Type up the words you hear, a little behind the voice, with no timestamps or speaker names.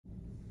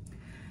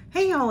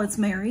Hey y'all, it's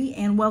Mary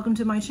and welcome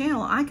to my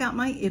channel. I got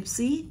my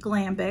Ipsy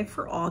glam bag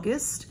for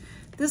August.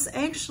 This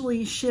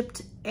actually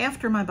shipped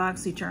after my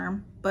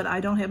Boxycharm, but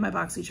I don't have my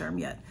Boxycharm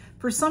yet.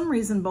 For some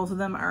reason, both of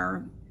them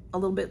are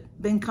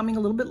been coming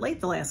a little bit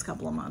late the last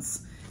couple of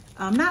months.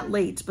 Not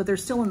late, but they're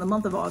still in the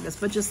month of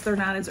August, but just they're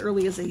not as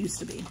early as they used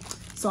to be.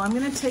 So I'm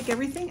gonna take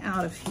everything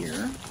out of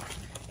here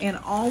and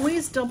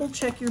always double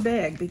check your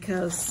bag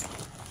because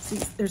see,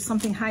 there's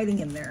something hiding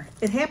in there.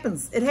 It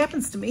happens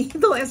to me.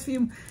 The last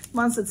few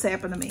months it's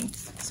happened to me.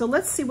 So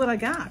let's see what I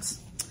got.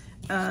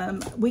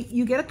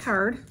 You get a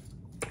card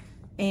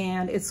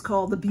and it's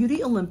called the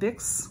Beauty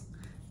Olympics.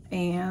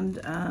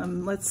 And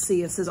let's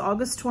see, it says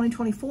August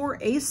 2024,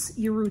 ace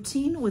your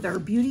routine with our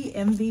beauty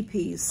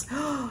MVPs.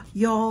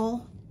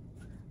 Y'all,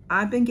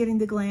 I've been getting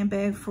the glam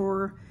bag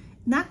for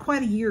not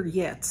quite a year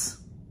yet.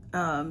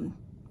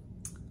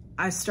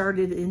 I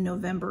started in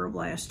November of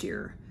last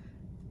year.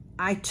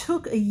 I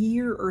took a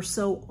year or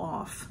so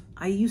off.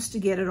 I used to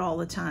get it all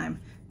the time.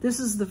 This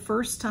is the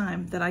first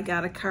time that I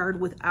got a card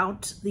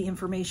without the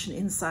information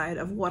inside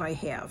of what I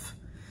have.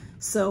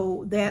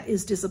 So that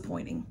is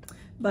disappointing.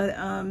 But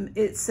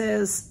it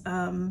says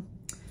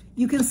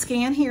you can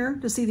scan here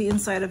to see the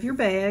inside of your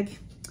bag.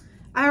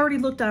 I already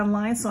looked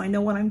online, so I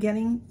know what I'm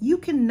getting. You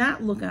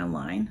cannot look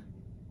online.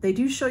 They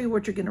do show you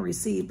what you're gonna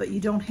receive, but you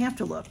don't have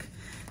to look.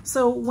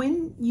 So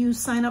when you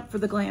sign up for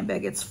the glam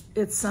bag, it's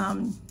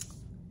 $14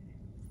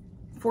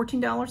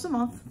 a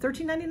month,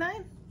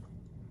 $13.99?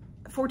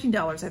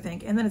 $14, I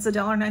think. And then it's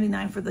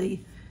 $1.99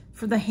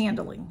 for the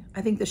handling.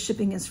 I think the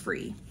shipping is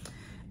free.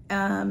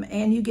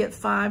 And you get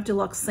 5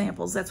 deluxe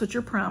samples. That's what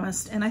you're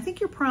promised. And I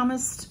think you're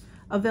promised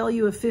a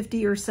value of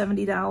 $50 or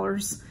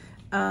 $70.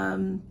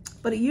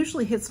 But it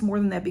usually hits more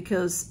than that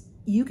because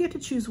you get to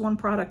choose one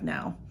product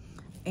now.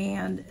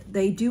 And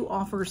they do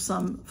offer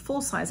some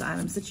full-size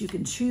items that you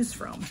can choose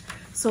from.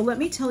 So let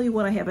me tell you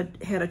what I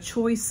had a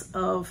choice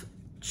of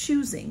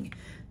choosing.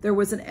 There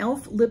was an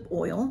e.l.f. lip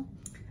oil,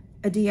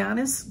 a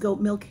Dionys goat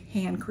milk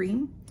hand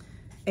cream,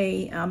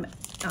 a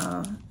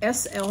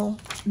SL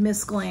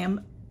Miss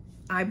Glam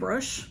eye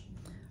brush,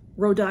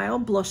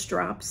 Rhodile blush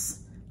drops,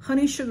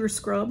 honey sugar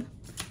scrub.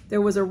 There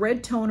was a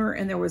red toner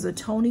and there was a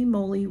Tony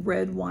Moly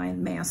red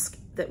wine mask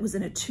that was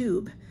in a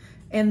tube.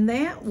 And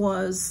that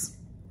was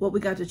what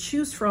we got to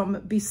choose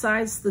from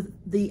besides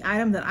the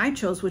item that I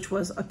chose, which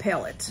was a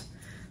palette.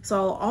 So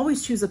I'll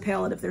always choose a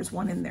palette if there's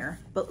one in there.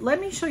 But let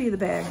me show you the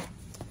bag.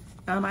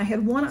 I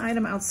had one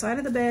item outside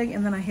of the bag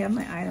and then I have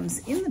my items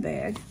in the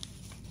bag.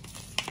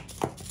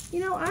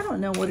 You know, I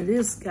don't know what it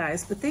is,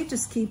 guys, but they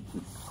just keep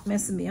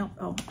messing me up.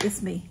 Oh,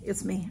 it's me.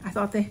 I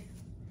thought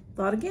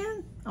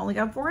again. I only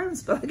got 4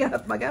 items, but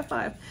I got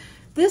 5.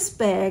 This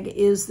bag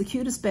is the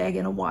cutest bag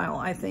in a while,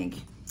 I think.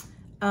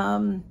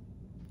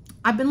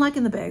 I've been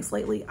liking the bags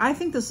lately. I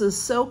think this is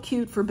so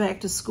cute for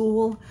back to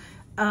school.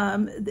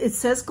 It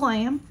says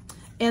GLAM,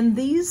 and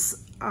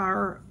these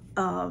are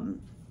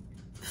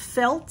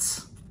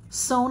felt,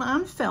 sewn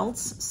on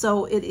felts,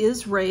 so it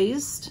is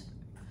raised.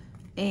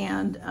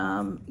 And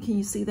can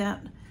you see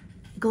that?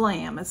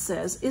 GLAM, it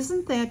says.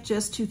 Isn't that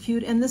just too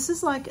cute? And this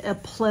is like a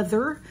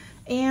pleather,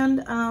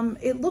 and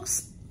it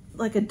looks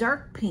like a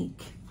dark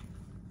pink.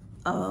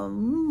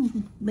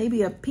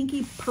 Maybe a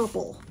pinky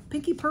purple.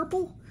 Pinky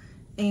purple?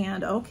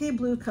 And okay,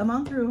 blue, come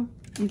on through.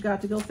 You've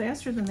got to go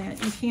faster than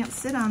that. You can't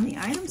sit on the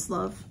items,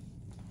 love.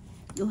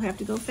 You'll have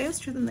to go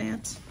faster than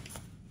that.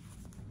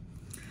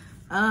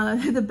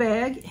 The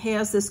bag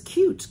has this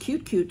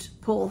cute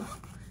pull.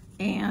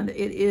 And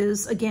it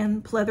is,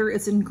 again, pleather.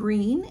 It's in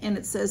green, and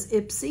it says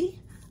Ipsy.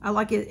 I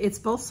like it. It's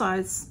both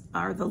sides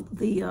are the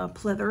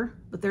pleather,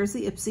 but there's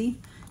the Ipsy.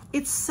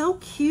 It's so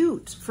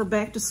cute for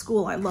back to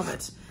school. I love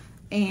it.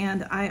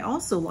 And I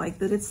also like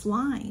that it's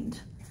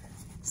lined.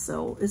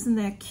 So isn't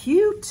that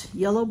cute?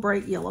 Yellow,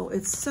 bright yellow.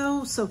 It's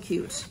so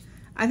cute.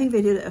 I think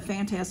they did a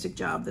fantastic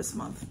job this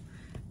month.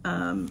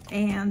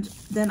 And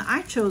then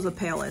I chose a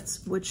palette,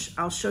 which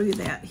I'll show you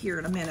that here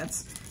in a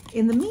minute.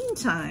 In the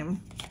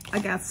meantime, I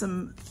got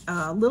some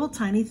little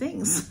tiny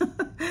things.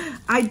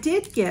 I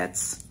did get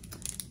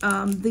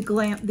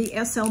the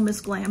SL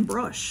Miss Glam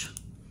brush.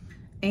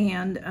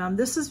 And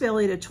this is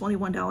valued at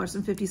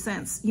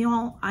 $21.50. You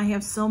know, I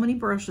have so many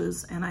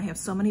brushes and I have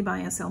so many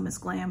by SL Miss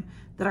Glam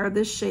that are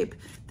this shape.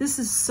 This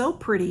is so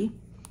pretty.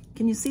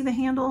 Can you see the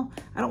handle?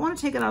 I don't want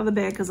to take it out of the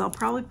bag because I'll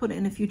probably put it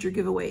in a future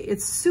giveaway.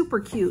 It's super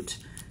cute.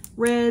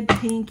 Red,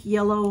 pink,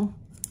 yellow,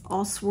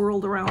 all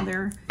swirled around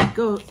there.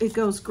 It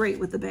goes great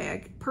with the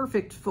bag.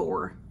 Perfect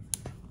for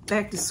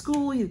back to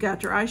school. You've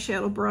got your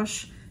eyeshadow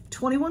brush.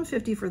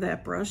 $21.50 for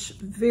that brush.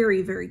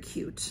 Very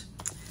cute.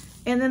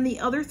 And then the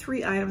other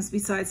 3 items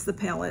besides the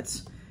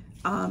palette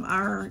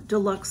are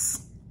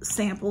deluxe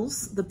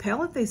samples. The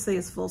palette, they say,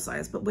 is full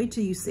size, but wait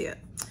till you see it.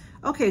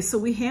 Okay, so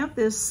we have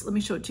this. Let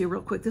me show it to you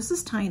real quick. This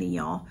is tiny,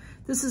 y'all.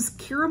 This is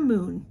Kira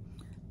Moon.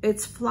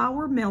 It's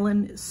Flower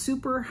Melon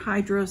Super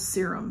Hydra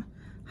Serum,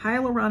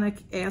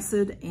 Hyaluronic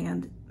Acid,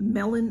 and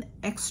Melon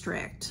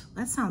Extract.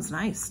 That sounds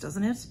nice,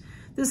 doesn't it?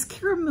 This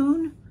Kira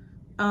Moon,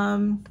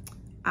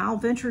 I'll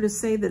venture to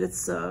say that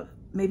it's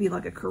maybe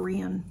like a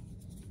Korean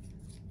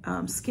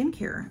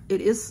skincare.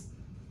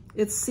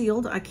 It's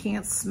sealed. I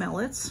can't smell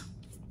it.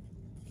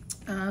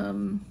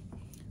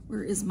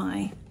 Where is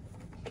my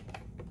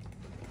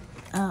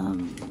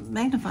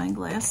magnifying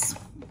glass?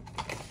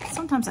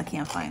 Sometimes I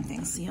can't find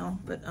things, you know,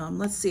 but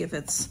let's see if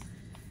it's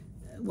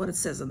what it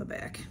says on the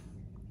back.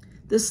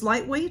 This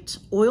lightweight,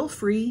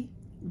 oil-free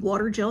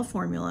water gel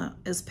formula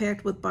is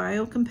packed with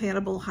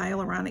biocompatible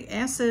hyaluronic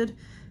acid,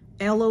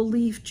 aloe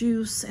leaf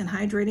juice, and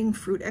hydrating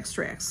fruit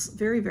extracts.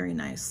 Very, very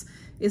nice.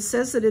 It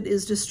says that it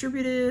is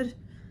distributed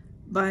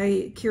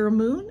by Kira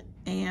Moon,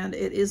 and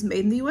it is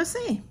made in the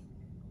USA.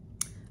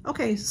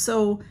 Okay,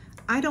 so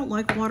I don't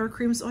like water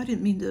creams. Oh, I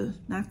didn't mean to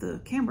knock the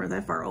camera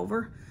that far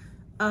over.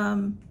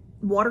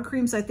 Water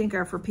creams, I think,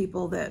 are for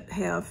people that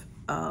have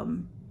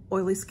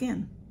oily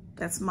skin.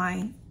 That's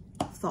my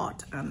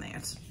thought on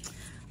that.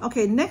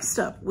 Okay, next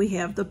up, we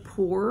have the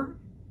Pore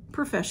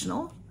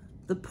Professional.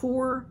 The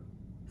Pore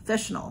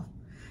Professional.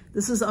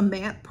 This is a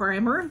matte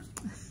primer.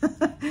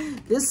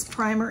 This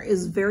primer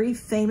is very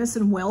famous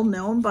and well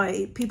known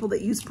by people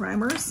that use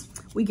primers.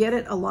 We get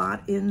it a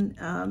lot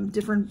in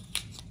different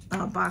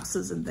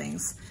boxes and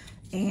things.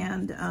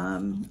 And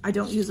I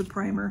don't use a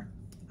primer.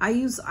 I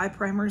use eye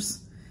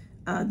primers.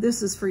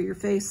 This is for your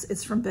face.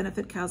 It's from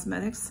Benefit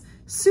Cosmetics.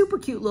 Super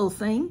cute little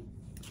thing.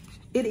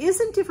 It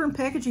is in different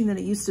packaging than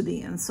it used to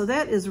be in, so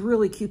that is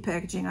really cute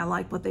packaging. I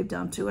like what they've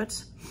done to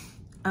it.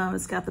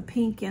 It's got the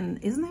pink,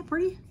 and isn't that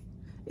pretty?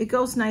 It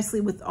goes nicely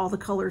with all the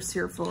colors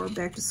here for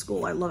back to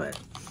school. I love it.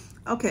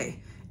 Okay,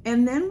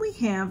 and then we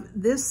have,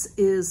 this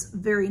is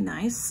very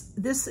nice.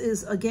 This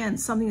is, again,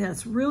 something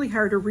that's really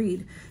hard to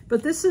read,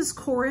 but this is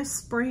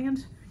Chorus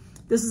brand.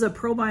 This is a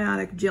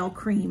probiotic gel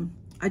cream.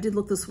 I did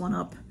look this one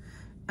up.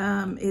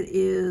 It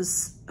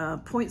is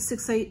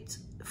 0.68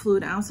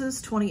 fluid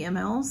ounces, 20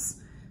 mLs.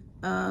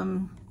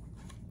 I'm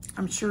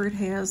sure it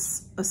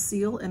has a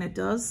seal, and it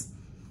does.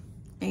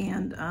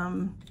 And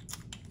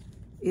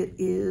it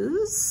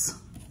is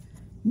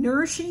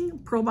Nourishing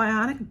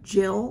Probiotic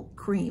Gel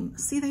Cream.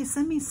 See, they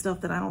send me stuff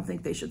that I don't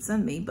think they should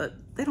send me, but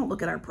they don't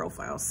look at our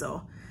profile.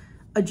 So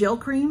a gel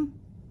cream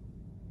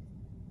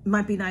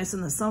might be nice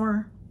in the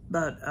summer,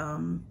 but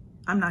I'm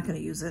not going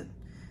to use it.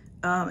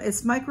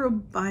 It's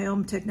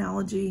microbiome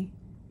technology,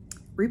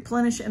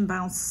 replenish and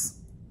bounce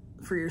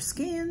for your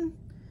skin.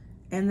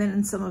 And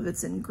then some of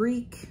it's in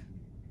Greek.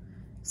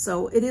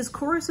 So it is,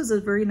 Chorus is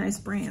a very nice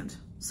brand.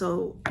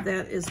 So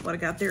that is what I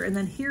got there. And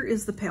then here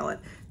is the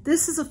palette.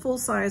 This is a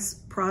full-size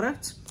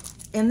product,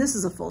 and this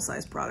is a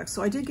full-size product.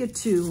 So I did get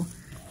two,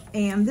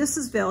 and this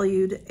is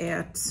valued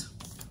at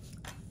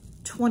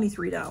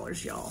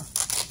 $23, y'all.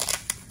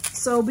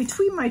 So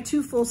between my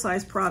two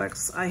full-size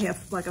products, I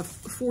have like a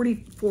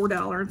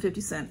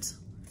 $44.50.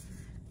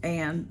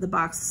 And the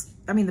box,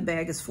 I mean, the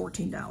bag is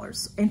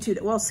 $14 and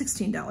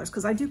 $16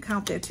 because I do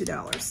count that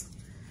 $2.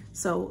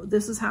 So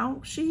this is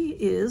how she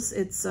is.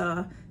 It's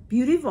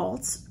Beauty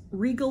Vault's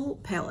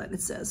Regal Palette,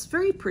 it says.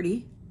 Very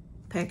pretty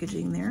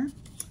packaging there.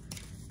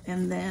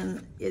 And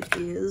then it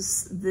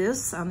is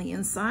this on the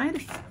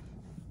inside.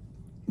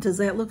 Does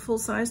that look full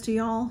size to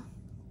y'all?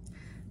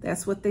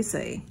 That's what they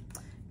say.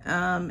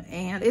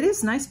 And it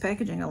is nice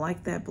packaging. I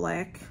like that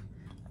black,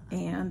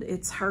 and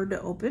it's hard to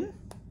open.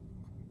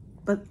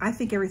 But I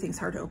think everything's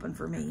hard to open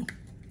for me.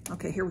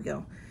 Okay, here we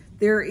go.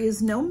 There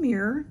is no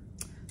mirror.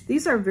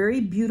 These are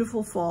very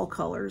beautiful fall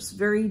colors.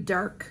 Very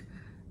dark,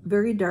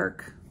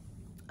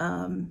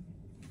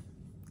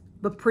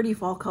 but pretty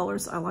fall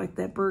colors. I like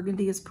that.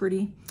 Burgundy is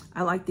pretty.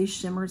 I like these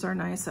shimmers are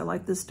nice. I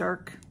like this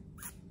dark.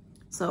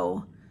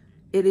 So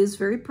it is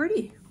very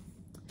pretty.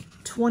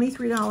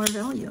 $23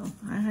 value.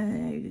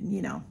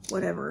 You know,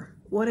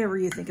 whatever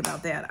you think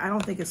about that. I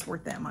don't think it's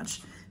worth that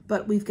much.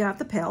 But we've got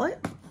the palette.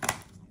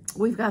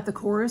 We've got the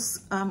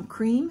Chorus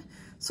cream.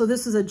 So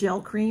this is a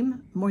gel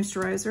cream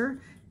moisturizer,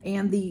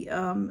 and the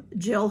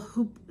Gel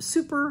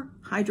Super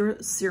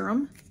Hydra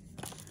Serum.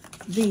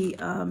 The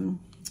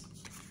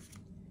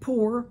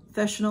Pore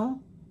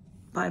Professional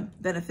by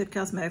Benefit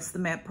Cosmetics, the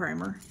matte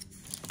primer,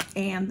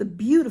 and the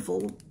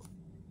beautiful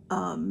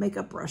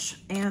makeup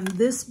brush. And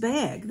this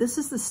bag, this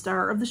is the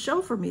star of the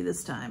show for me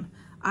this time.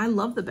 I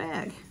love the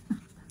bag.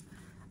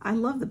 I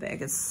love the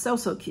bag. It's so,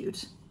 so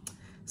cute.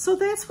 So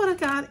that's what I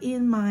got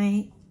in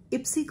my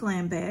Ipsy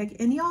Glam bag.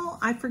 And y'all,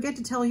 I forget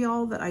to tell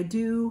y'all that I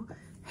do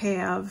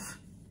have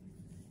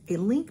a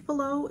link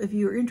below. If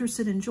you're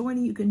interested in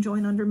joining, you can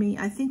join under me.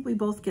 I think we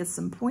both get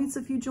some points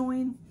if you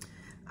join.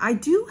 I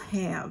do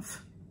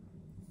have,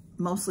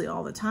 mostly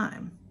all the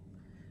time,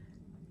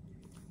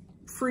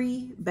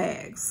 free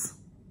bags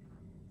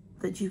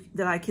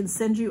that I can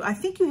send you. I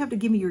think you have to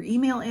give me your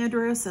email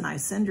address, and I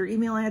send your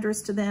email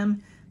address to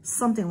them,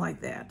 something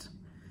like that.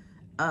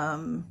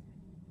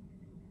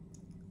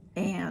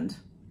 And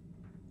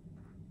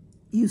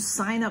you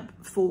sign up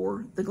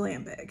for the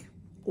Glam bag,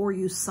 or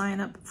you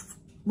sign up,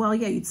 well,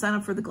 yeah, you'd sign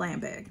up for the Glam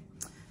bag,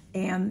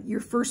 and your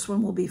first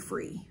one will be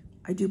free.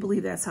 I do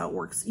believe that's how it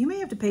works. You may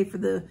have to pay for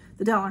the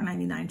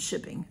 $1.99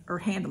 shipping or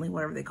handling,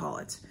 whatever they call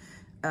it.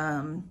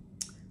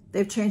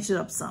 They've changed it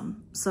up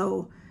some.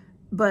 So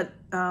but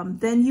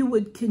then you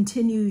would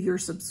continue your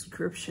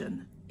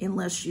subscription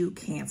unless you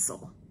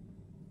cancel.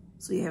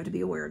 So you have to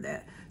be aware of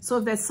that. So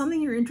if that's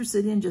something you're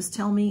interested in, just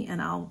tell me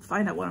and I'll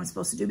find out what I'm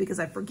supposed to do, because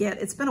I forget.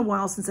 It's been a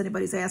while since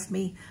anybody's asked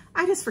me.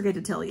 I just forget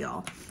to tell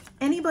y'all.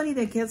 Anybody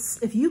that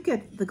gets, if you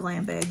get the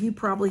GLAM bag, you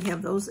probably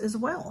have those as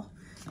well.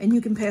 And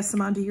you can pass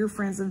them on to your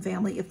friends and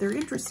family if they're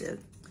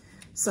interested.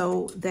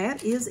 So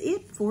that is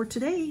it for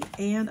today.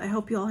 And I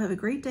hope you all have a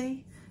great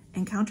day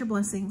and count your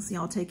blessings.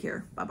 Y'all take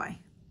care.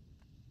 Bye-bye.